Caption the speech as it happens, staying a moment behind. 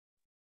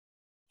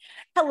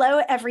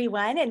Hello,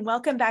 everyone, and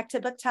welcome back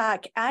to Book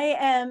Talk. I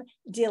am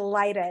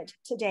delighted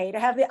today to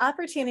have the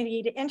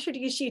opportunity to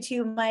introduce you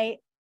to my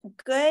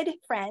good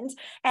friend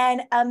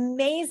and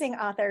amazing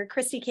author,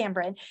 Kristy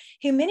Cambron,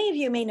 who many of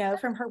you may know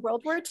from her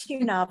World War II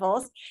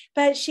novels,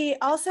 but she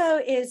also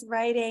is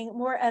writing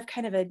more of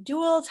kind of a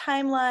dual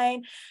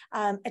timeline,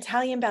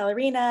 Italian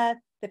Ballerina,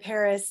 the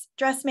Paris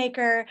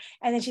Dressmaker,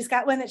 and then she's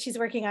got one that she's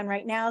working on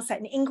right now set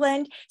in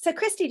England. So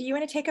Kristy, do you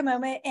want to take a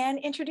moment and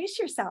introduce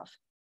yourself?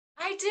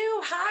 I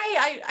do.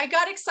 Hi. I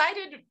got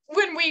excited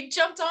when we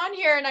jumped on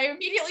here and I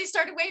immediately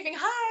started waving,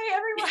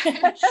 hi,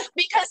 everyone,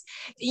 because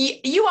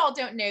you all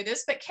don't know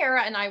this, but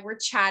Cara and I were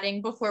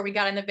chatting before we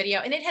got in the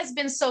video. And it has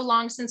been so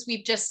long since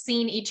we've just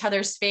seen each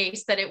other's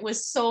face that it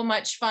was so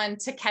much fun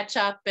to catch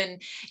up.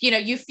 And,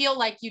 you feel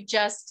like you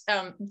just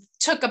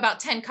took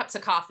about 10 cups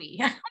of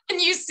coffee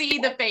and you see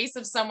the face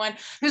of someone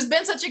who's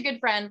been such a good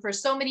friend for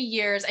so many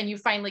years and you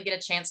finally get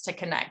a chance to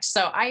connect.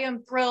 So I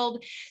am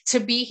thrilled to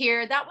be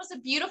here. That was a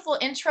beautiful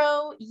intro.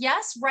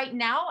 Yes, right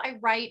now I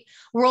write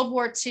World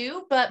War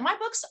II, but my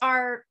books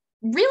are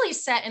really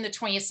set in the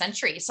 20th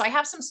century. So I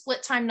have some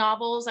split time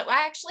novels.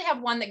 I actually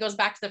have one that goes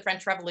back to the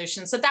French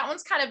Revolution. So that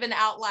one's kind of an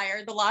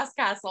outlier, The Lost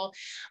Castle.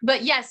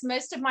 But yes,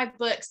 most of my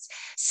books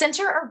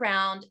center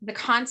around the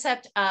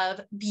concept of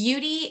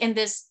beauty in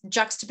this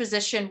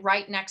juxtaposition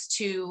right next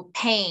to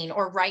pain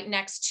or right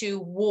next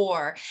to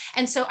war.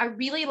 And so I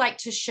really like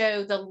to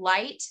show the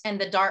light and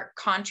the dark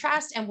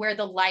contrast and where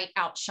the light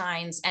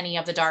outshines any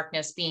of the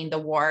darkness, being the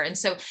war. And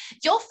so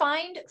you'll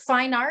find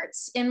fine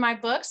arts in my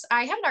books.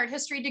 I have an art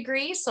history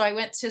degree, so I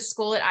went to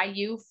school at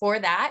IU for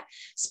that,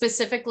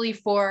 specifically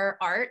for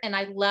art. And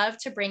I love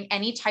to bring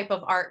any type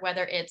of art,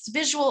 whether it's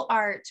visual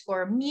art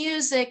or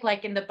music,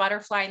 like in The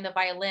Butterfly and the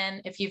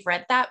Violin, if you've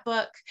read that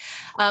book.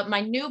 My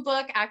new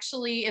book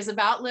actually is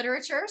about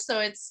literature. So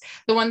it's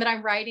the one that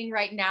I'm writing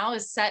right now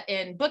is set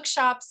in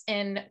bookshops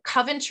in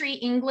Coventry,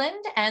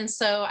 England. And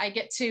so I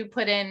get to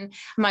put in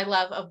my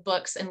love of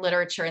books and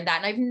literature in that.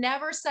 And I've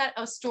never set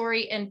a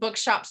story in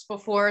bookshops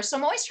before. So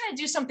I'm always trying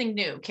to do something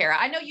new, Cara.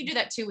 I know you do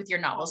that too with your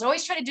novels. I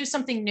always try to do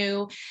something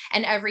new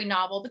in every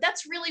novel, but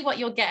that's really what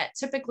you'll get.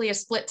 Typically a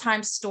split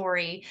time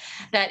story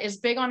that is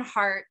big on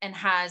heart and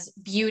has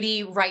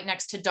beauty right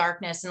next to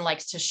darkness and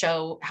likes to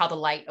show how the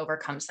light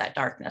overcomes that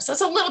darkness. So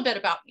it's a little bit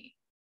about me.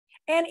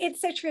 And it's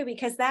so true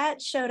because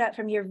that showed up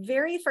from your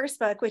very first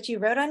book, which you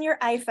wrote on your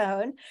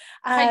iPhone,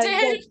 I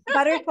did. The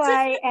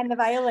Butterfly and the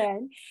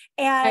Violin.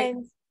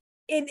 And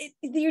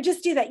you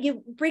just do that.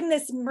 You bring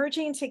this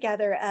merging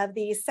together of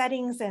these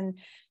settings and,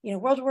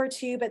 World War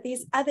II, but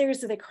these others,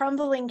 the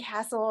crumbling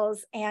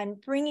castles and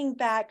bringing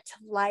back to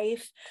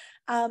life.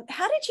 How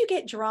did you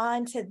get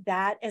drawn to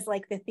that as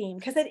like the theme?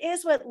 Because it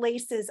is what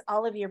laces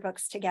all of your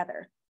books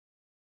together.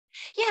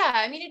 Yeah,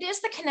 I mean, it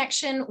is the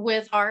connection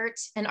with art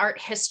and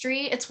art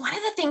history. It's one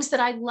of the things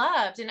that I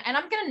loved, and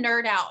I'm going to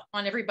nerd out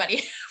on everybody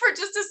for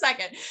just a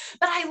second,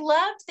 but I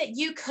loved that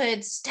you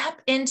could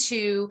step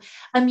into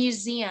a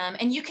museum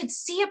and you could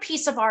see a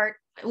piece of art,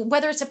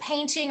 whether it's a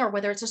painting or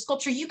whether it's a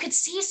sculpture, you could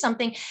see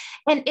something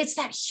and it's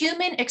that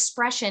human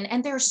expression.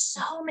 And there's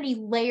so many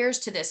layers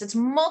to this. It's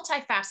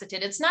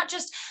multifaceted. It's not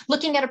just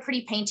looking at a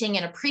pretty painting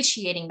and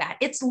appreciating that.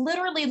 It's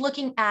literally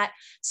looking at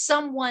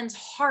someone's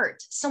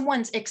heart,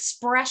 someone's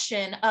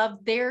expression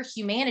of their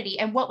humanity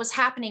and what was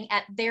happening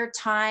at their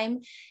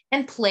time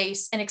and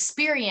place and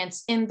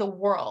experience in the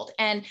world.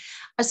 And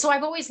so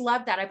I've always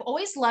loved that. I've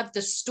always loved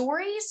the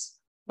stories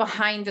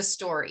behind the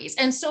stories.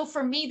 And so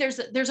for me,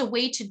 there's a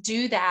way to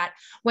do that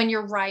when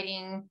you're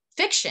writing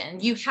fiction.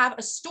 You have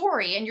a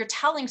story and you're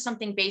telling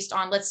something based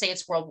on, let's say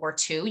it's World War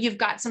II. You've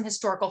got some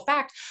historical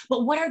fact,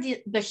 but what are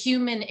the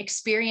human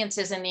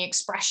experiences and the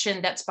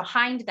expression that's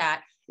behind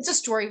that? It's a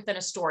story within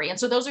a story. And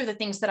so those are the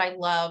things that I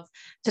love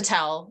to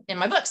tell in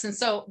my books. And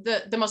so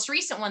the most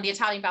recent one, The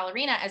Italian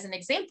Ballerina, as an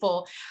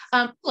example,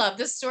 love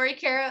this story,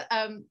 Cara.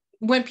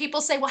 When people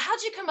say, well,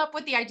 how'd you come up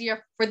with the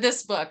idea for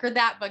this book or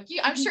that book?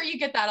 I'm sure you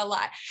get that a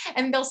lot.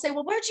 And they'll say,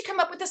 well, where'd you come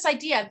up with this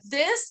idea?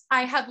 This,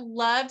 I have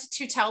loved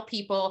to tell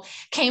people,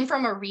 came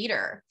from a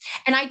reader.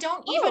 And I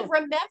don't even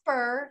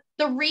remember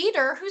the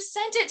reader who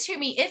sent it to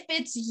me. If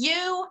it's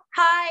you,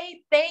 hi,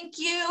 thank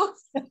you.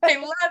 I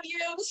love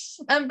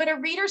you. But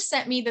a reader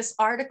sent me this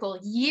article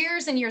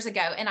years and years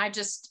ago. And I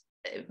just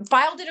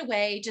filed it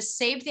away, just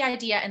saved the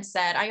idea and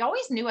said, I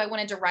always knew I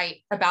wanted to write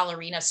a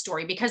ballerina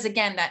story because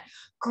again, that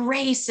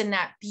grace and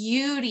that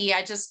beauty,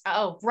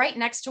 right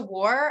next to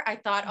war, I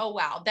thought, oh,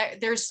 wow,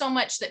 there's so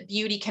much that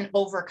beauty can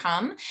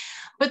overcome.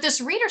 But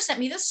this reader sent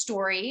me this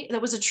story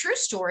that was a true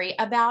story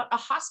about a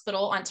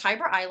hospital on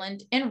Tiber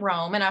Island in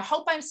Rome. And I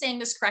hope I'm saying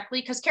this correctly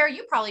because Cara,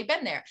 you've probably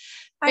been there.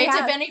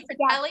 Fete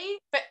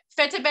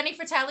Beni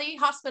Fratelli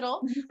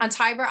Hospital on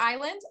Tiber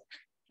Island.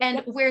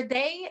 And where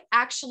they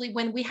actually,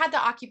 when we had the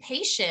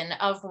occupation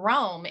of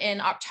Rome in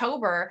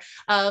October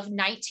of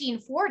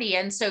 1940,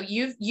 and so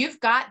you've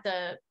got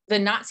the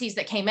Nazis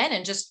that came in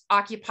and just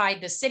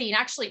occupied the city. And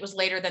actually it was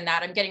later than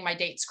that. I'm getting my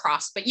dates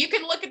crossed, but you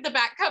can look at the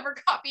back cover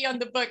copy on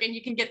the book and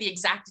you can get the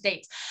exact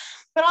dates.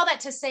 But all that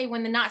to say,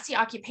 when the Nazi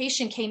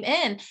occupation came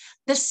in,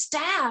 the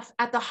staff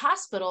at the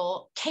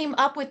hospital came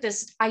up with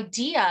this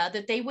idea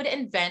that they would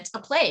invent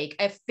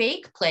a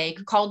fake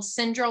plague called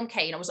Syndrome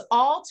K. And it was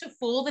all to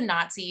fool the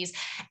Nazis.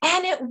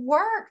 And it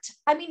worked.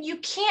 I mean, you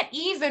can't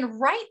even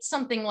write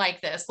something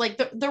like this. Like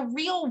the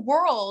real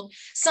world,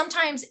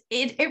 sometimes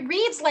it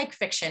reads like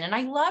fiction. And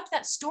I loved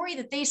that story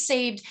that they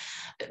saved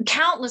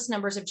countless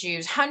numbers of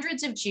Jews,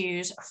 hundreds of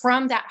Jews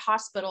from that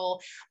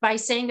hospital by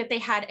saying that they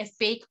had a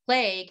fake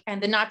plague,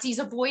 and the Nazis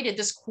avoided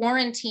this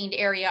quarantined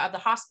area of the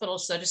hospital,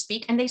 so to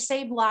speak, and they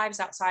saved lives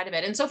outside of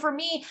it. And so for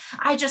me,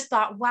 I just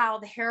thought, wow,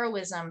 the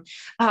heroism,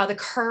 the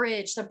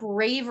courage, the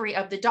bravery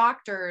of the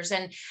doctors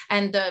and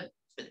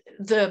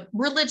the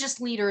religious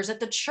leaders at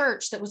the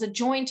church that was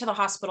adjoined to the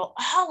hospital,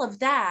 all of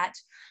that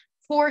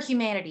for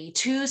humanity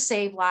to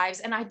save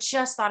lives. And I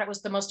just thought it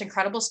was the most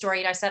incredible story.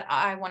 And I said,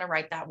 I want to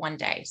write that one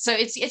day. So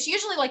it's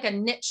usually like a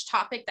niche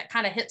topic that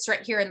kind of hits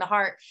right here in the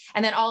heart.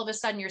 And then all of a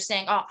sudden you're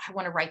saying, oh, I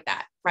want to write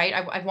that, right?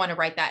 I want to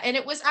write that. And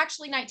it was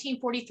actually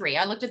 1943.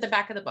 I looked at the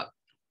back of the book.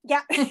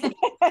 Yeah.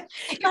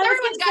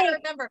 Everyone's got to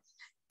remember.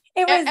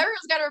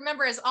 Everyone's got to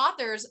remember, as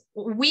authors,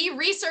 we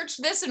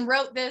researched this and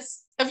wrote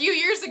this a few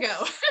years ago.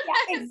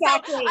 Yeah,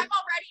 exactly. So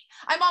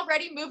I'm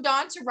already moved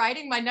on to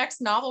writing my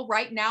next novel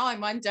right now.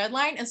 I'm on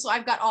deadline. And so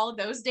I've got all of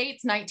those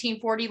dates,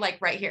 1940, like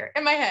right here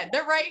in my head.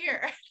 They're right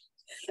here.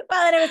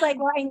 Well, and I was like,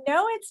 well, I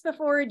know it's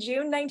before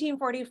June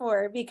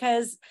 1944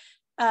 because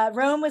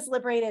Rome was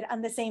liberated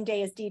on the same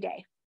day as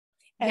D-Day.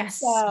 And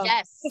yes. So,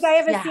 yes. because I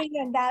have a scene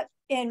in that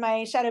in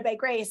my Shadow by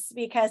Grace,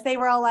 because they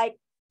were all like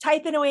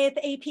typing away at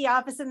the AP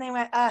office and they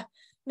went,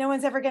 no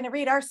one's ever going to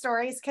read our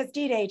stories because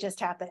D-Day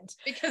just happened.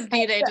 Because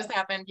D-Day just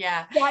happened.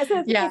 Yeah. Yeah.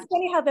 So it's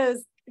funny how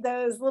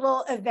those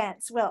little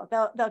events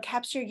they'll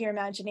capture your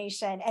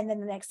imagination. And then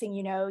the next thing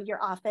you know,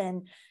 you're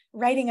often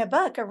writing a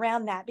book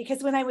around that.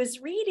 Because when I was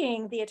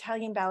reading The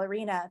Italian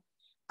Ballerina,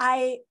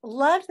 I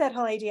loved that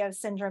whole idea of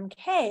Syndrome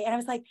K. And I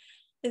was like,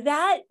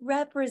 that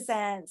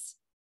represents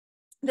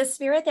the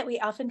spirit that we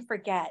often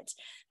forget.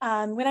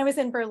 When I was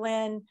in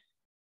Berlin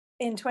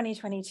in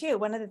 2022,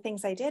 one of the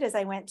things I did is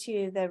I went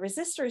to the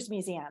Resistors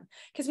Museum,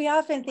 because we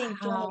often think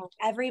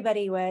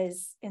everybody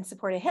was in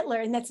support of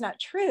Hitler, and that's not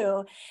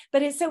true,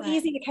 but it's so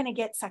easy to kind of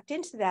get sucked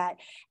into that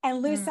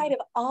and lose sight of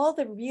all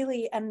the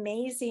really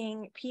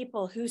amazing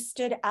people who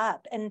stood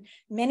up, and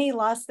many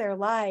lost their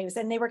lives,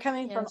 and they were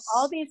coming from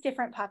all these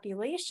different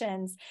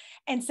populations.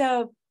 And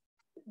so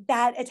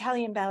that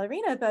Italian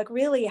Ballerina book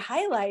really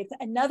highlights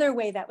another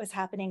way that was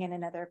happening in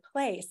another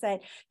place, that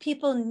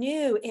people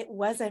knew it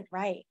wasn't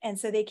right. And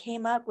so they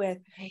came up with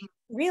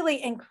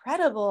really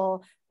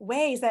incredible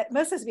ways that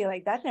most of us be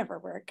like, that never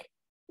work.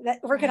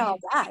 That we're going to all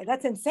die.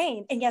 That's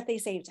insane. And yet they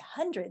saved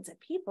hundreds of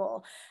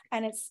people.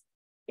 And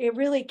it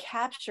really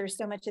captures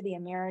so much of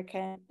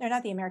the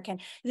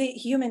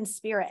human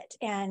spirit,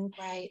 and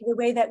the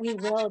way that we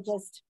will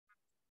just,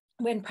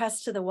 when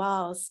pressed to the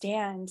wall,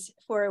 stand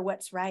for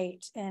what's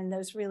right in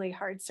those really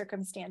hard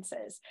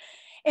circumstances.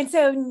 And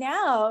so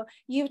now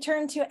you've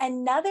turned to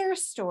another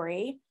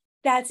story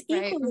that's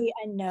equally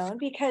unknown,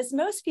 because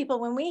most people,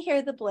 when we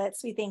hear the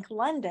Blitz, we think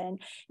London,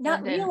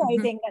 not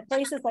realizing that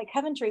places like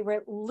Coventry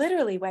were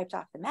literally wiped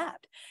off the map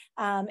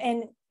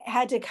and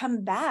had to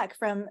come back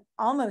from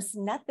almost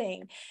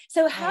nothing.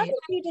 So how did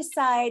you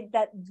decide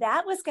that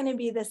that was going to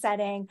be the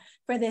setting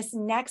for this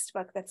next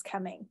book that's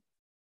coming?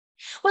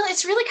 Well,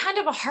 it's really kind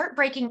of a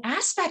heartbreaking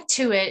aspect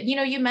to it. You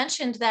know, you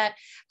mentioned that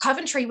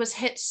Coventry was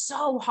hit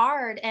so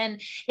hard.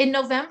 And in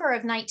November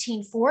of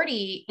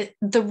 1940,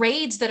 the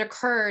raids that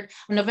occurred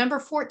on November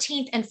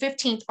 14th and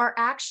 15th are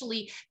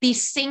actually the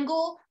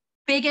single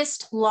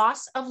biggest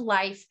loss of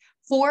life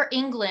for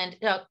England,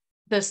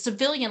 the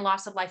civilian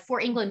loss of life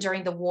for England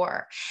during the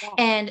war.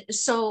 And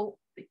so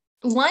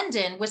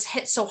London was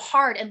hit so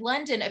hard, and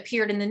London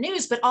appeared in the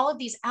news, but all of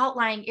these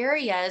outlying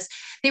areas,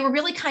 they were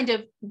really kind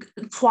of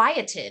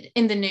quieted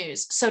in the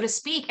news, so to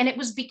speak. And it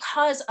was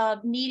because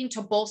of needing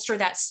to bolster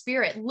that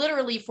spirit,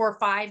 literally for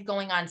 5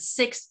 going on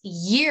 6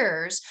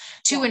 years,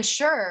 to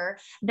ensure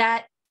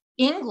that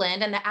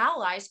England and the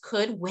Allies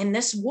could win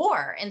this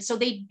war. And so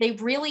they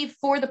really,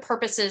 for the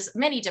purposes,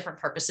 many different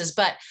purposes,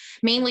 but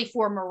mainly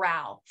for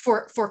morale,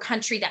 for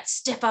country that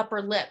stiff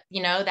upper lip,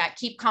 you know, that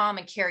keep calm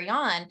and carry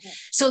on.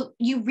 So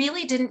you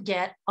really didn't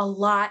get a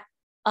lot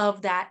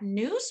of that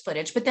news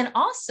footage. But then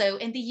also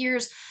in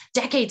the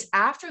decades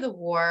after the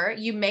war,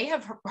 you may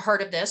have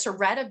heard of this or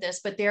read of this,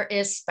 but there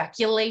is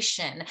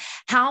speculation.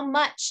 How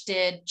much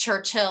did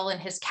Churchill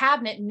and his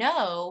cabinet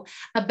know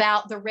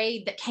about the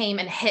raid that came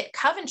and hit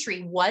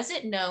Coventry? Was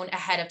it known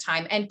ahead of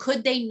time? And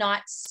could they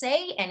not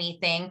say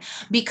anything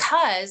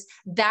because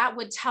that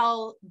would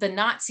tell the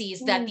Nazis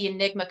that the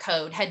Enigma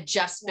code had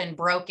just been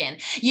broken?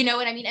 You know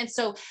what I mean? And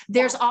so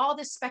there's all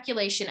this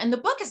speculation, and the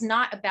book is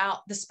not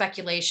about the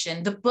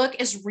speculation. The book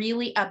is is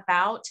really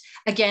about,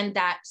 again,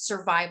 that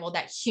survival,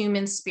 that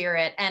human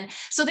spirit. And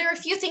so there are a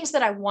few things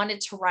that I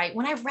wanted to write.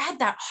 When I read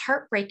that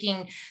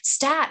heartbreaking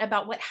stat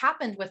about what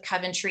happened with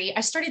Coventry,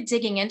 I started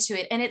digging into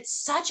it, and it's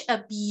such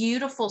a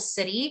beautiful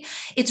city.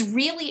 It's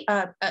really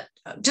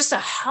just a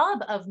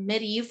hub of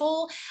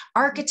medieval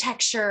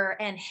architecture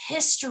and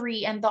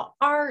history and the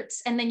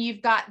arts. And then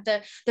you've got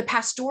the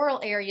pastoral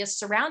areas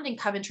surrounding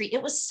Coventry.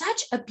 It was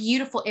such a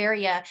beautiful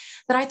area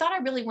that I thought I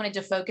really wanted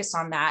to focus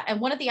on that. And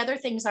one of the other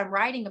things I'm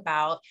writing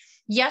about,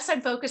 yes,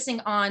 I'm focusing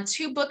on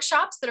 2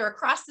 bookshops that are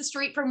across the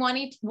street from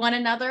one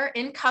another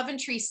in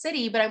Coventry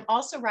City, but I'm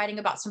also writing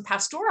about some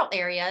pastoral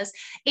areas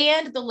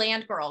and the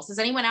Land Girls. Has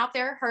anyone out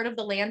there heard of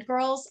the Land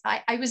Girls?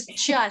 I was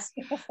just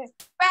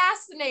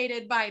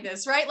fascinated by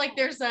this, right? Like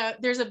there's a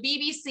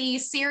BBC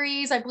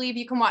series, I believe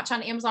you can watch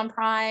on Amazon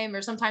Prime,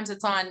 or sometimes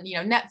it's on,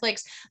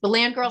 Netflix, The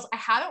Land Girls. I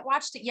haven't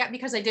watched it yet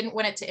because I didn't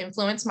want it to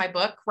influence my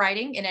book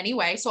writing in any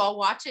way. So I'll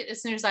watch it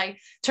as soon as I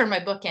turn my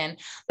book in.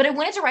 But I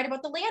wanted to write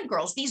about the Land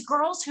Girls, these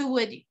girls who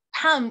would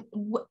come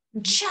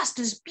just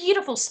this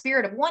beautiful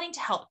spirit of wanting to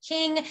help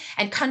king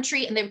and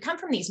country. And they would come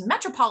from these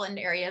metropolitan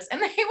areas, and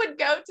they would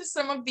go to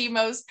some of the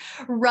most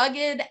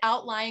rugged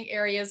outlying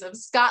areas of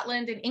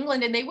Scotland and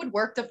England, and they would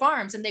work the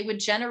farms and they would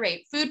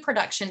generate food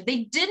production.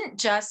 They didn't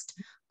just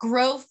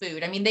grow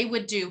food. I mean, they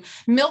would do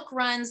milk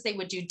runs, they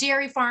would do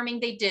dairy farming,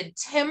 they did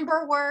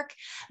timber work.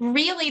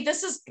 Really,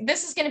 this is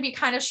going to be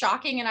kind of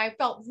shocking. And I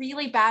felt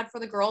really bad for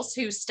the girls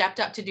who stepped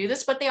up to do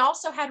this, but they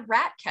also had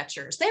rat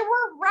catchers. They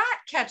were rat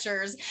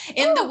catchers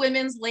in the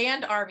Women's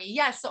Land Army.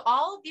 Yes. So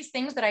all of these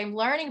things that I'm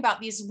learning about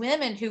these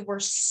women who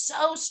were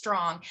so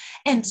strong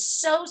and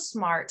so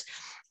smart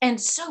and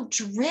so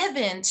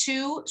driven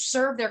to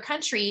serve their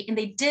country. And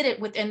they did it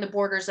within the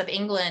borders of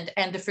England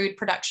and the food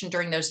production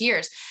during those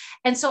years.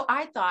 And so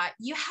I thought,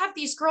 you have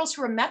these girls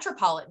who are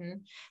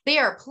metropolitan, they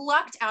are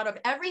plucked out of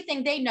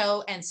everything they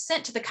know and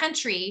sent to the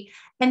country.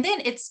 And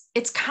then it's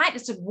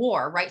a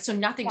war, right? So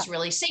nothing's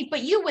really safe,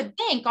 but you would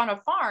think on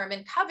a farm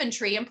in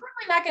Coventry, I'm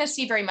probably not going to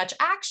see very much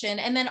action.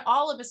 And then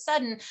all of a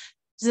sudden,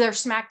 they're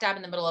smack dab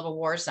in the middle of a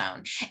war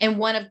zone, and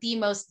one of the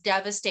most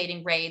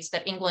devastating raids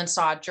that England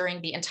saw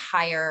during the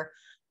entire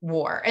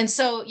war. And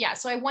so,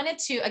 so I wanted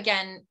to,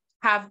 again,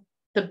 have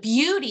the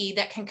beauty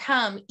that can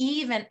come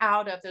even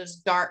out of those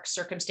dark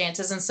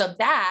circumstances. And so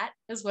that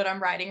is what I'm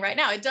writing right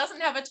now. It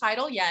doesn't have a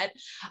title yet,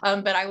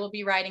 but I will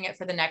be writing it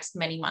for the next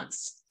many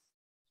months.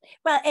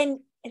 Well, and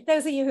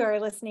those of you who are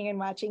listening and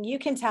watching, you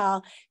can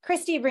tell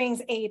Kristy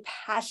brings a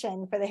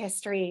passion for the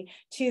history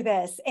to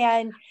this.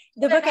 And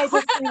the book I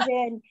just turned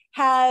in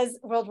has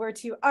World War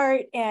II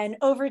art and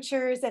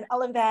overtures and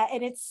all of that.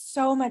 And it's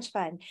so much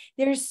fun.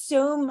 There's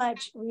so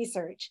much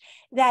research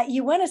that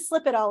you want to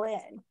slip it all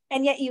in,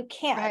 and yet you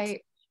can't,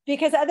 right?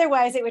 Because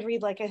otherwise it would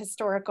read like a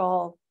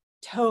historical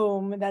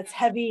tome that's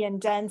heavy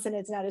and dense, and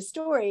it's not a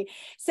story.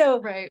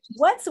 So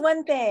what's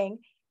one thing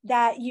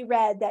that you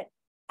read that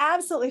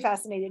absolutely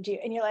fascinated you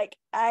and you're like,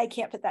 I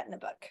can't put that in a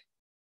book?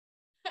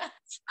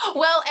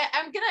 Well,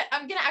 I'm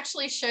gonna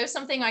actually show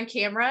something on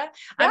camera.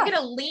 I'm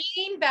gonna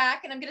lean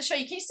back and I'm gonna show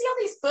you. Can you see all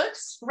these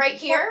books right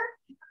here?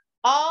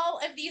 All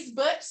of these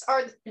books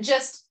are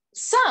just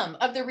some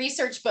of the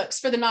research books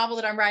for the novel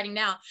that I'm writing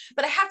now.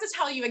 But I have to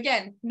tell you,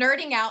 again,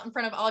 nerding out in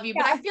front of all of you,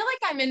 but I feel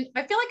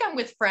like I'm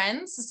with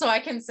friends, so I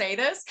can say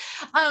this.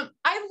 I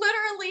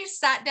literally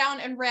sat down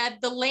and read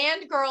the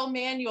Land Girl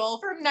Manual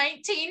from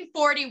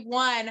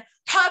 1941,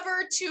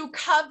 cover to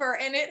cover,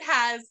 and it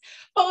has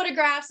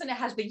photographs and it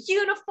has the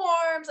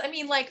uniforms. I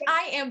mean, like,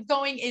 I am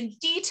going in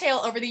detail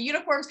over the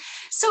uniforms.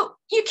 So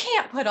you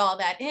can't put all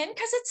that in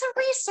because it's a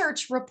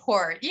research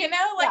report, I'm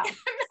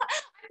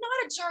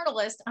not a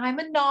journalist, I'm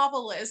a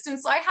novelist. And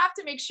so I have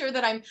to make sure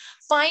that I'm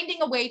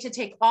finding a way to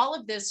take all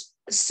of this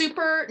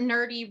super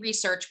nerdy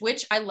research,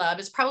 which I love,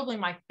 is probably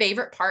my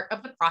favorite part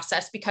of the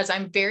process because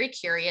I'm very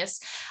curious.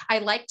 I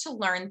like to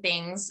learn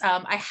things.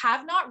 I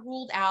have not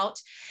ruled out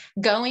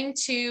going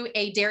to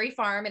a dairy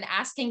farm and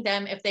asking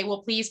them if they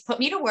will please put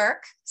me to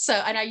work. So,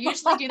 and I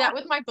usually do that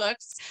with my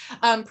books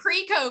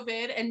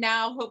pre-COVID. And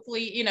now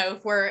hopefully,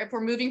 if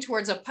we're moving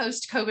towards a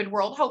post-COVID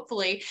world,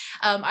 hopefully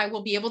I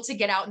will be able to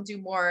get out and do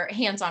more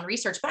hands-on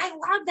research. But I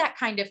love that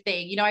kind of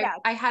thing.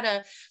 I had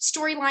a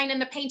storyline in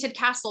The Painted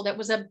Castle that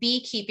was a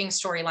beekeeping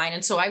storyline.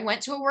 And so I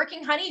went to a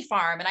working honey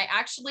farm and I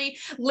actually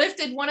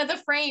lifted one of the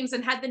frames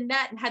and had the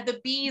net and had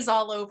the bees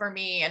all over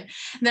me. And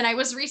then I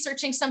was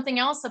researching something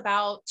else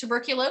about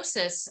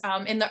tuberculosis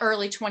in the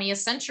early 20th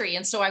century.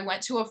 And so I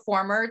went to a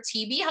former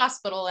TB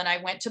hospital and I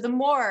went to the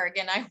morgue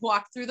and I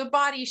walked through the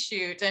body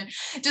chute and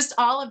just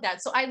all of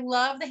that. So I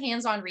love the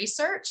hands-on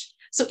research.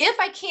 So if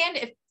I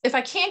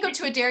can go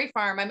to a dairy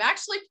farm, I'm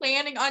actually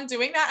planning on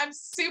doing that. I'm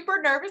super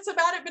nervous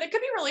about it, but it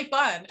could be really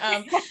fun.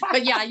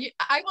 But yeah,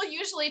 I will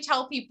usually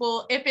tell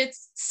people if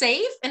it's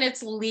safe and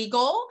it's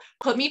legal,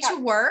 put me to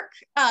work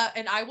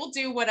and I will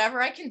do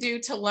whatever I can do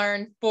to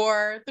learn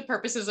for the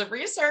purposes of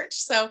research.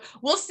 So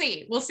we'll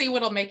see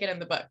what'll make it in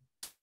the book.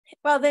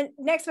 Well, the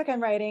next book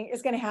I'm writing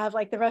is going to have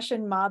like the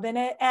Russian mob in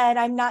it, and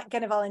I'm not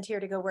going to volunteer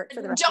to go work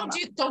for the Russian mob.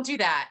 Don't do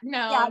that.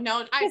 Yeah, No,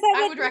 no. because I would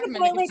that would recommend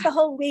violate against the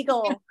whole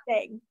legal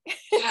thing.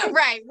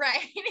 right,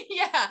 right.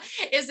 Yeah.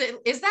 Is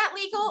that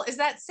legal? Is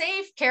that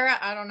safe? Cara,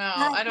 I don't know.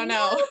 I don't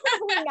know. No,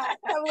 probably not.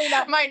 Probably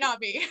not. Might not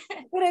be.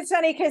 But it's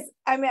funny because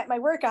I'm at my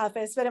work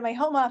office, but at my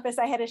home office,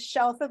 I had a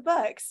shelf of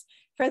books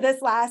for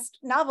this last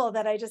novel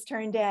that I just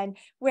turned in,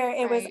 where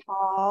it was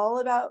all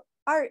about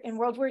art in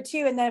World War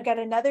II. And then I've got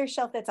another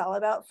shelf that's all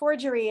about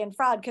forgery and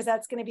fraud, because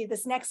that's going to be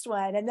this next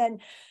one. And then,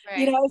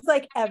 you know, it's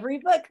like every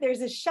book,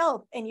 there's a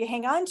shelf and you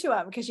hang on to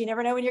them because you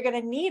never know when you're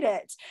going to need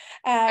it.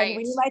 And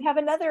when you might have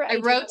another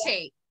idea.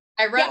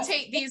 I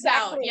rotate these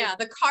out. Yeah.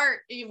 The cart,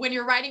 when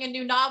you're writing a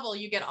new novel,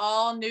 you get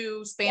all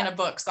new span of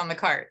books on the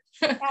cart.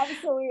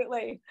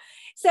 Absolutely.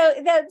 So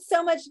that's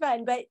so much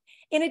fun. But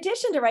in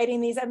addition to writing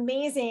these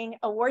amazing,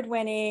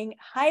 award-winning,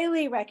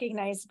 highly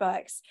recognized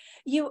books,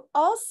 you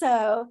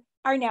also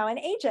are now an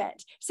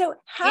agent. So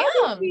how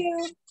did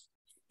you,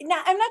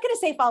 now I'm not going to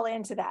say fall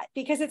into that,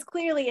 because it's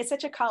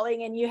such a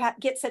calling and you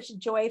get such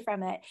joy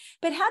from it.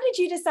 But how did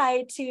you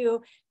decide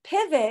to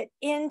pivot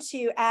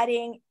into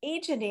adding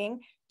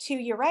agenting to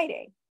your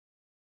writing?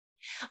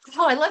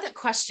 Oh, I love that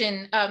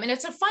question. And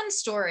it's a fun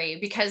story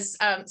because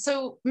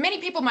so many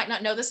people might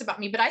not know this about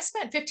me, but I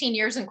spent 15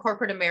 years in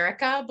corporate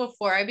America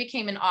before I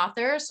became an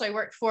author. So I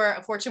worked for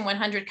a Fortune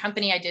 100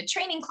 company. I did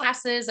training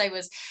classes. I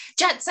was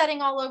jet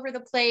setting all over the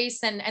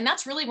place. And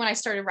that's really when I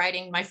started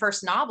writing my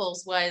first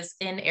novels, was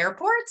in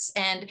airports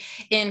and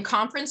in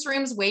conference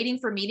rooms waiting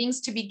for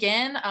meetings to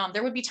begin.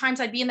 There would be times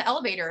I'd be in the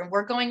elevator and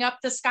we're going up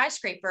the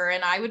skyscraper,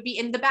 and I would be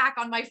in the back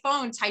on my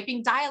phone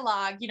typing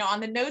dialogue, on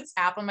the notes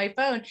app on my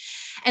phone.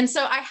 And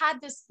so I had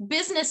this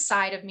business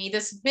side of me,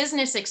 this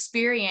business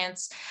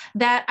experience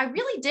that I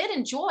really did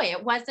enjoy.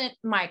 It wasn't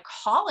my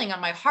calling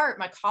on my heart.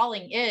 My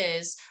calling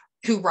is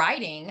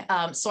writing.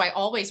 So I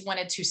always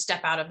wanted to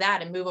step out of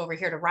that and move over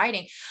here to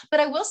writing. But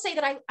I will say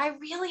that I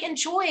really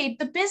enjoyed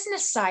the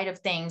business side of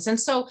things. And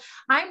so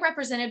I'm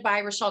represented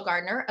by Rochelle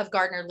Gardner of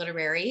Gardner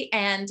Literary.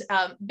 And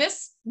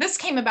this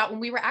came about when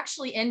we were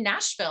actually in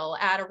Nashville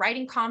at a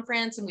writing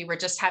conference, and we were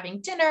just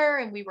having dinner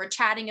and we were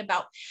chatting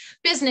about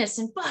business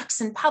and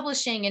books and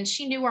publishing. And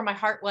she knew where my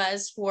heart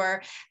was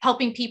for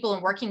helping people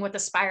and working with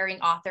aspiring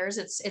authors.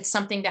 It's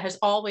something that has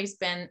always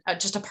been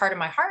just a part of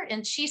my heart.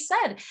 And she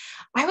said,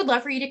 I would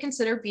love for you to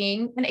consider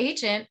being an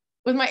agent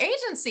with my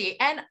agency.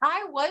 And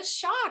I was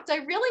shocked. I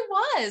really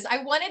was.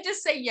 I wanted to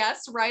say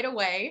yes right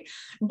away,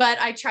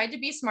 but I tried to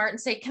be smart and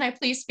say, can I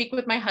please speak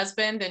with my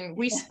husband? And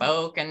we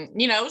spoke, and,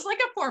 it was like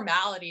a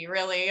formality,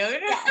 really.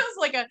 It was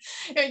like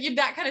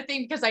that kind of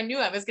thing, because I knew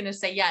I was going to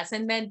say yes,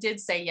 and then did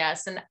say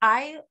yes. And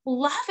I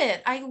love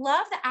it. I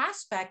love the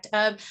aspect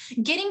of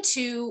getting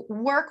to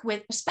work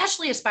with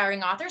especially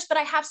aspiring authors, but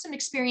I have some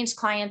experienced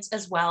clients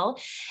as well.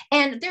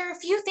 And there are a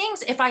few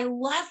things. If I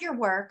love your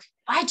work,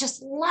 I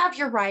just love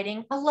your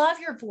writing, I love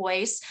your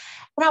voice,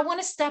 but I want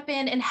to step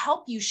in and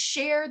help you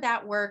share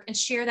that work and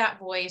share that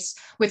voice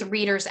with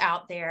readers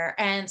out there.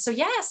 And so,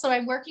 so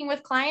I'm working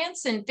with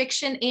clients in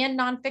fiction and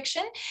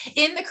nonfiction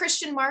in the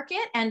Christian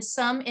market, and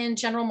some in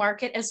general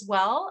market as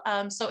well.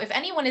 So if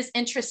anyone is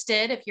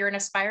interested, if you're an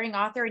aspiring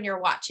author and you're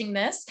watching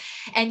this,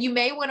 and you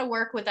may want to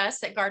work with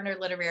us at Gardner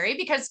Literary,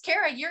 because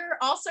Cara, you're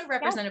also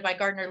represented by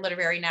Gardner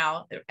Literary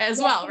now as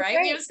well, right?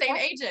 We have the same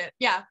agent.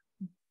 Yeah.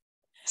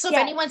 So if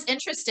anyone's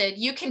interested,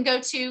 you can go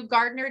to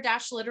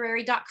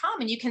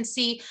gardner-literary.com and you can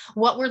see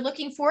what we're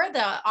looking for,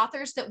 the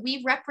authors that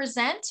we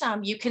represent.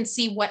 You can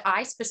see what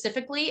I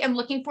specifically am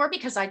looking for,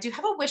 because I do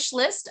have a wish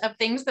list of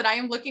things that I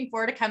am looking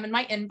for to come in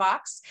my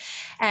inbox.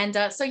 And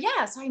so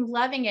I'm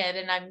loving it.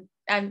 And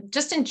I'm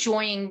just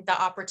enjoying the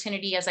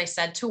opportunity, as I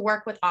said, to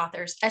work with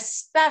authors,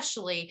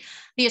 especially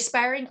the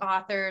aspiring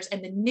authors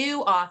and the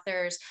new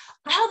authors.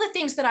 All the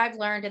things that I've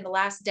learned in the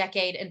last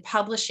decade in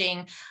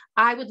publishing,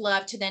 I would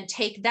love to then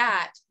take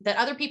that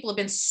other people have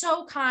been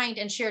so kind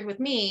and shared with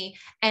me,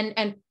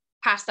 and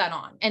pass that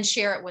on and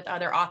share it with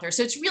other authors.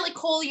 So it's really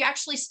cool. You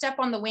actually step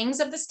on the wings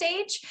of the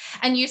stage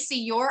and you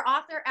see your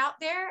author out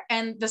there,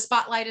 and the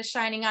spotlight is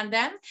shining on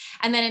them.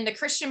 And then in the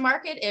Christian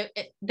market,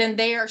 then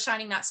they are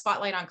shining that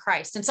spotlight on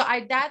Christ. And so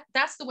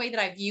that's the way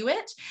that I view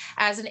it,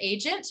 as an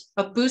agent,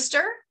 a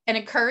booster, an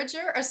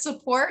encourager, a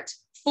support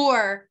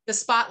for the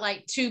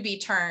spotlight to be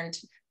turned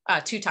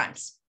 2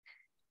 times.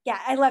 Yeah,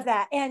 I love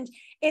that. And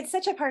it's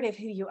such a part of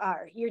who you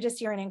are.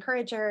 You're an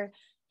encourager,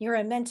 you're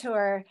a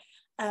mentor,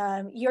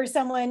 you're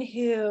someone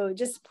who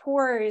just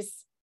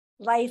pours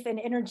life and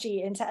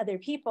energy into other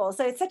people.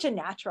 So it's such a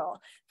natural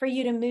for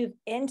you to move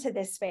into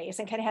this space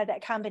and kind of have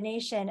that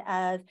combination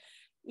of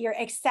your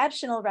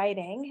exceptional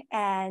writing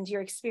and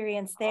your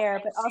experience there,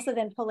 but also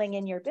then pulling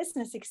in your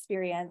business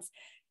experience.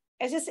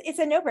 It's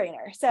a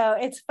no-brainer. So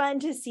it's fun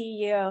to see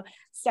you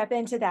step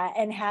into that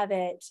and have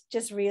it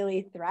just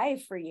really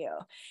thrive for you.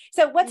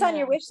 So what's on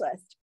your wish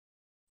list?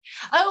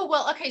 Oh,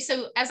 well, okay.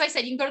 So as I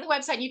said, you can go to the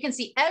website and you can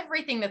see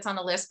everything that's on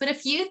the list, but a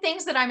few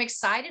things that I'm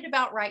excited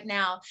about right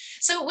now.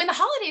 So when the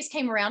holidays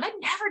came around, I'd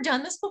never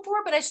done this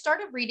before, but I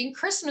started reading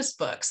Christmas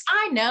books.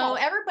 I know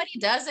everybody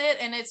does it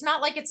and it's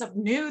not like it's a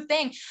new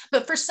thing,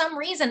 but for some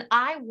reason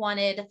I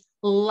wanted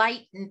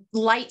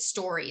light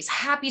stories,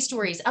 happy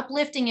stories,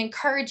 uplifting,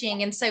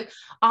 encouraging. And so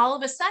all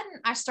of a sudden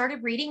I started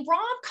reading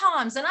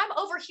rom-coms, and I'm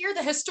over here,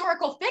 the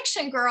historical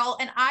fiction girl,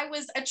 and I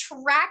was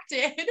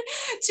attracted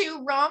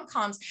to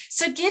rom-coms.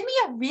 So give me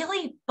a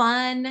really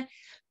fun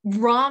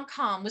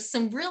rom-com with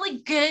some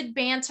really good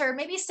banter,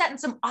 maybe set in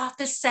some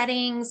office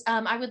settings.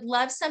 I would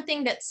love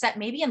something that's set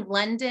maybe in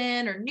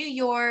London or New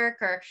York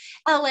or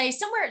LA,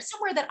 somewhere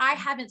that I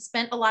haven't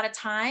spent a lot of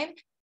time.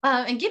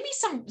 And give me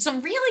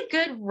some really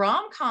good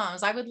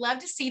rom-coms. I would love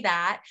to see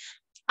that.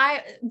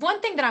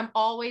 One thing that I'm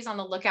always on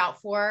the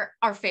lookout for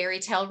are fairy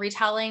tale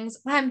retellings.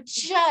 I'm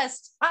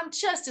just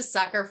a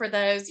sucker for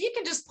those. You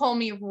can just pull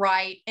me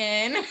right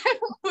in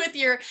with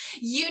your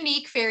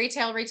unique fairy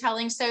tale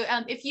retelling. So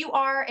if you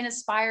are an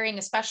aspiring,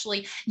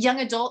 especially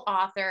young adult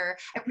author,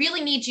 I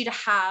really need you to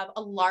have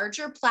a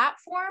larger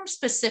platform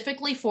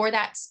specifically for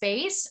that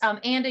space,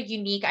 and a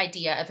unique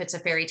idea if it's a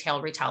fairy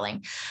tale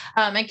retelling.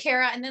 And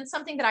Cara, and then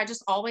something that I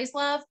just always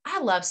love,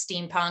 I love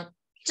steampunk.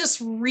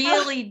 Just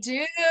really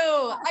do.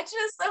 I'm like,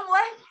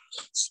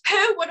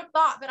 who would have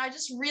thought? But I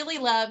just really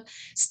love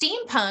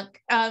steampunk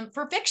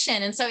for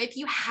fiction. And so if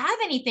you have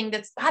anything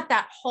that's got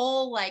that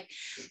whole like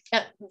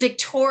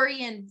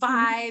Victorian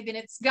vibe, and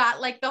it's got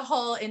like the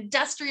whole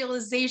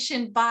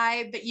industrialization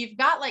vibe, but you've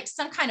got like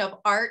some kind of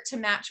art to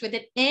match with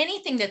it,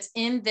 anything that's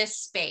in this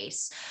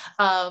space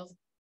of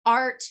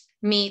art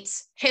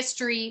meets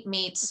history,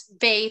 meets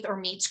faith, or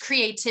meets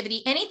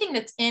creativity, anything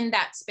that's in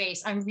that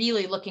space, I'm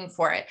really looking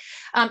for it.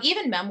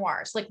 Even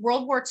memoirs, like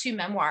World War II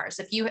memoirs.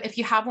 If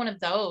you have one of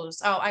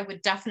those, oh, I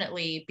would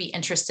definitely be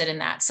interested in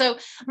that. So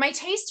my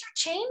tastes are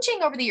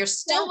changing over the years,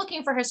 still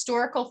looking for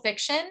historical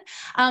fiction,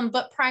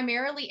 but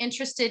primarily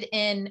interested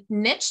in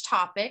niche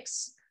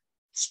topics,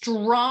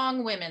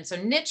 strong women. So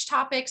niche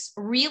topics,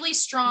 really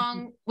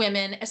strong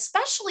women,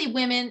 especially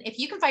women. If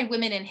you can find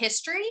women in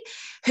history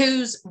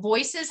whose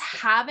voices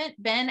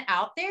haven't been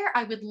out there,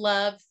 I would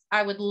love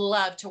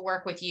to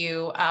work with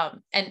you,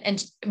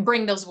 and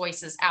bring those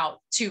voices out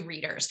to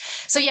readers.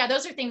 So yeah,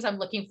 those are things I'm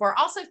looking for.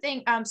 Also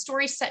think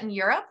stories set in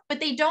Europe, but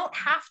they don't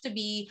have to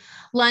be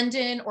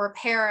London or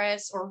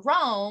Paris or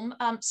Rome.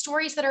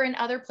 Stories that are in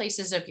other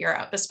places of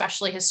Europe,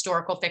 especially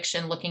historical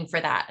fiction, looking for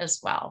that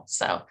as well.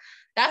 So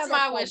that's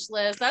my wish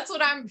list. That's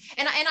what and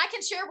I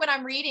can share what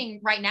I'm reading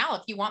right now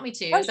if you want me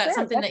to. Is that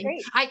something that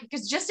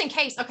because just in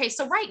case. Okay.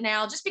 So right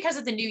now, just because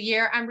of the new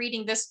year, I'm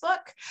reading this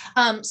book,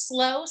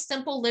 Slow,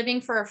 Simple Living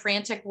for a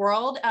Frantic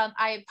World.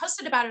 I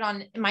posted about it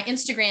on my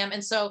Instagram.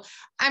 And so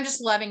I'm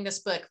just loving this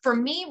book. For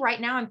me right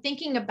now, I'm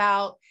thinking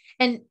about,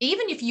 and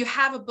even if you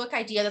have a book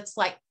idea that's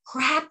like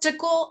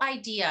practical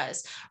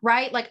ideas,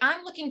 right? Like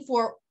I'm looking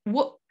for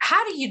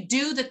how do you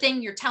do the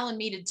thing you're telling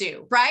me to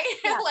do, right?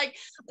 Yeah.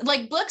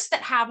 like books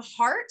that have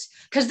heart,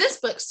 because this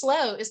book,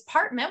 Slow, is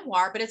part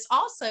memoir, but it's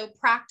also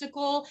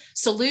practical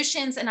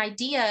solutions and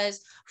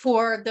ideas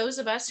for those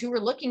of us who are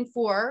looking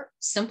for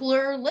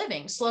simpler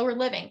living, slower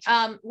living.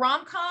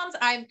 Rom-coms,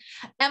 I'm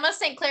Emma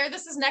St. Clair.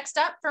 This is next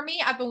up for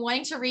me. I've been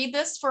wanting to read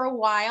this for a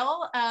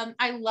while.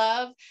 I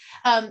love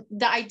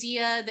the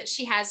idea that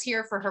she has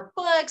here for her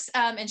books,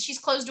 and she's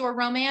closed door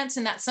romance,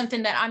 and that's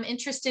something that I'm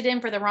interested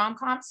in for the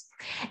rom-coms.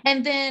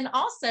 And then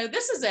also,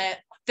 this is a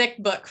thick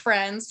book,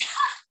 friends.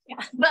 Yeah.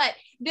 But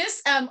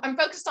this, I'm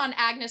focused on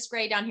Agnes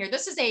Grey down here.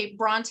 This is a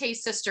Bronte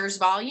Sisters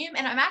volume,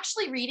 and I'm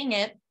actually reading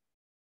it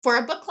for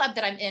a book club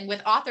that I'm in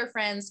with author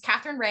friends,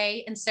 Catherine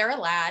Ray and Sarah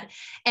Ladd.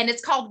 And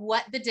it's called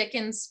What the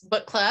Dickens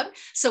Book Club.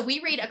 So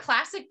we read a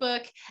classic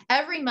book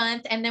every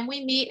month, and then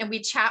we meet and we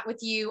chat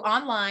with you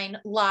online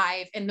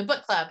live in the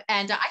book club.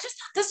 And I just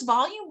thought this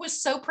volume was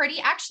so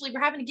pretty. Actually,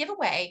 we're having a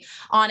giveaway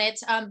on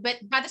it. But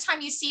by the time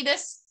you see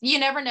this, you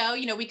never know,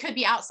 we could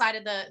be outside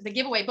of the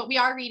giveaway, but we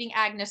are reading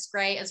Agnes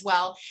Grey as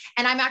well.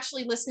 And I'm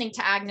actually listening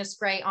to Agnes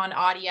Grey on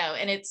audio,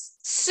 and it's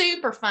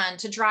super fun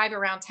to drive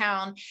around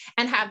town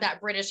and have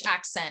that British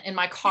accent in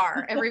my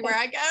car everywhere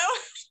I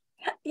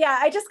go. Yeah,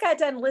 I just got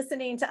done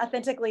listening to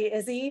Authentically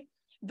Izzy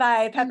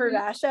by Pepper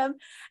Basham.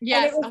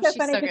 Yes, and it was so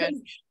funny so because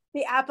good.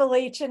 The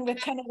Appalachian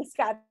with kind of the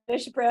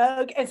Scottish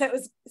brogue. And so it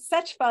was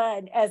such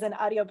fun as an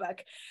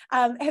audiobook.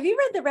 Have you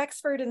read the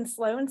Rexford and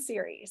Sloane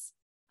series?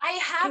 I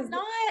have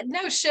not.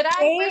 No, should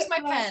I? Where's my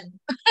pen?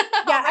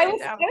 Yeah, I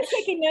was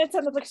taking notes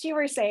on the books you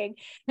were saying,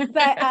 but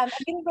I'm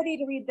getting ready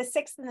to read the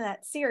sixth in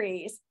that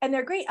series, and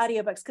they're great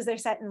audiobooks because they're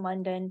set in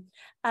London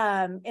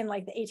in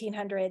like the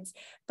 1800s,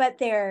 but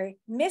they're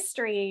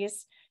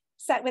mysteries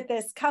set with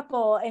this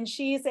couple, and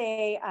she's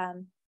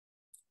an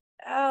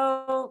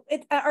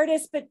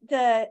artist, but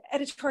the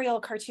editorial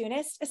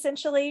cartoonist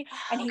essentially,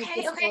 and he's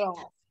this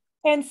girl.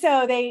 And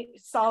so they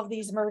solve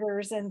these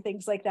murders and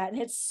things like that. And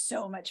it's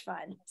so much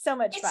fun. So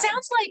much fun.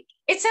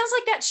 It sounds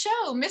like that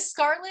show, Miss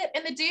Scarlet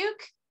and the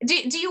Duke.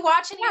 Do you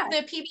watch any Yeah. of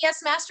the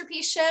PBS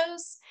Masterpiece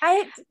shows?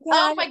 Yeah,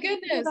 Oh my I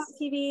goodness. about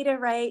TV to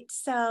write.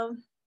 So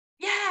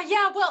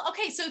Yeah. Well,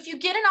 okay. So if you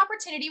get an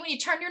opportunity when you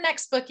turn your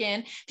next book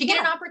in, if you get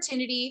an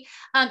opportunity,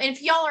 and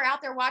if y'all are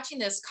out there watching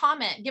this,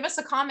 give us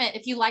a comment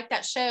if you like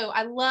that show.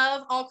 I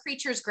love All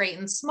Creatures Great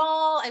and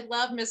Small. I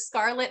love Miss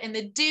Scarlet and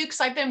the Dukes.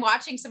 I've been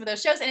watching some of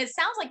those shows, and it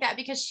sounds like that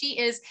because she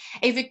is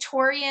a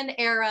Victorian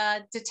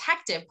era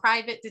detective,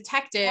 private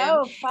detective,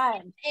 oh,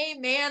 fun. a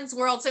man's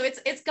world. So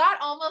it's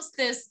got almost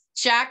this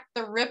Jack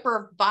the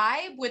Ripper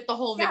vibe with the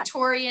whole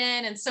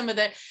Victorian and some of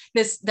the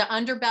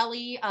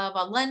underbelly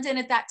of London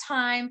at that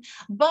time,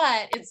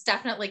 but it's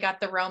definitely got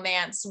the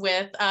romance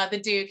with the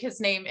Duke. His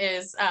name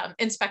is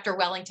Inspector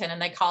Wellington, and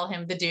they call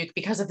him the Duke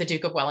because of the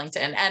Duke of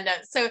Wellington. And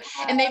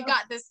and they've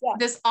got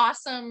this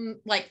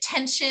awesome like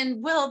tension.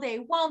 Will they?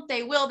 Won't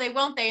they? Will they?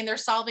 Won't they? And they're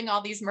solving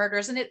all these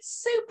murders, and it's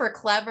super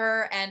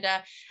clever. And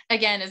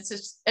again, it's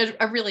just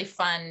a really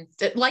fun,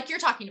 like you're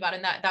talking about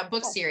in that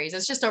book series.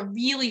 It's just a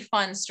really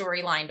fun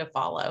storyline to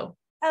follow.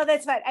 Oh,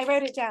 that's fun. I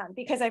wrote it down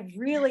because I've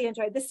really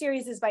enjoyed this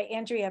series. Is by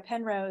Andrea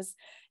Penrose,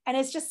 and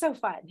it's just so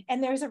fun.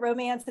 And there's a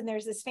romance, and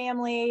there's this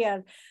family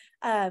of,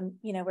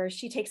 where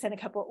she takes in a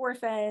couple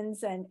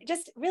orphans, and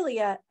just really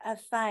a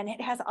fun.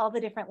 It has all the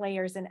different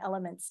layers and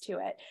elements to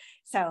it.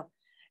 So,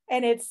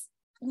 and it's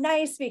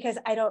nice because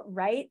I don't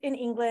write in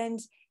England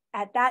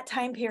at that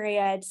time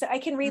period, so I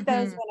can read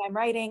those when I'm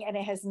writing, and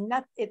it has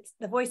not. It's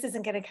the voice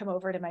isn't going to come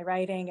over to my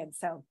writing, and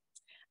so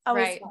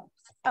always fun.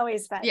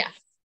 Always fun. Yeah.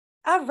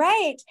 All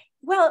right.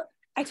 Well,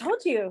 I told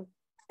you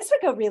this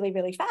would go really,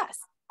 really fast.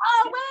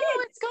 Oh,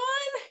 wow, it's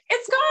gone.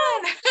 It's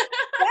gone.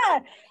 Yeah.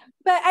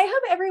 But I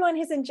hope everyone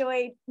has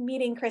enjoyed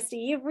meeting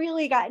Kristy. You've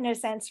really gotten a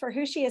sense for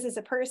who she is as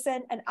a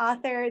person, an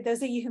author.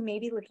 Those of you who may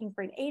be looking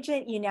for an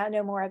agent, you now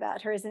know more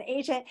about her as an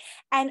agent.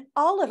 And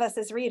all of us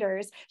as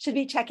readers should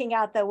be checking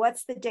out the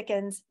What's the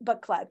Dickens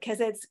book club, because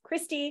it's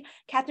Kristy,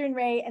 Catherine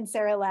Ray, and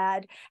Sarah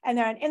Ladd. And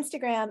they're on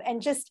Instagram,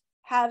 and just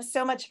have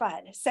so much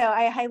fun. So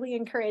I highly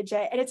encourage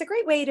it. And it's a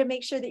great way to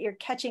make sure that you're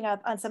catching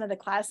up on some of the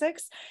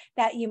classics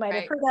that you might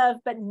have heard of,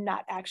 but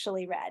not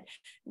actually read.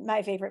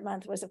 My favorite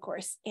month was, of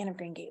course, Anne of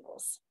Green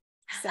Gables.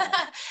 So.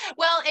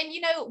 Well, and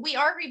we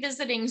are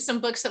revisiting some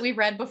books that we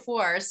read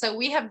before. So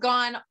we have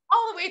gone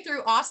all the way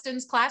through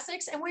Austen's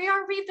classics, and we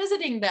are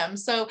revisiting them.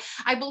 So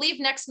I believe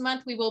next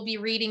month we will be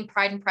reading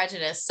Pride and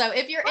Prejudice. So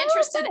if you're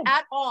interested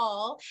at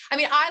all, I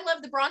mean, I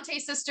love the Bronte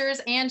sisters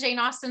and Jane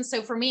Austen.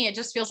 So for me, it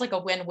just feels like a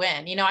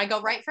win-win. I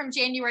go right from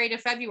January to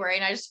February,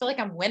 and I just feel like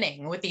I'm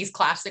winning with these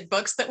classic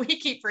books that we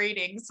keep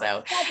reading.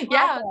 So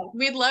yeah,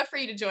 we'd love for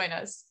you to join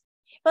us.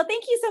 Well,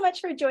 thank you so much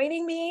for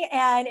joining me.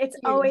 And it's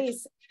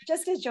always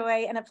just a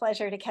joy and a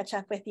pleasure to catch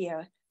up with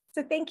you.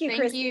 So thank you,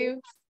 Kristy.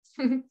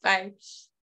 Thank you. Bye.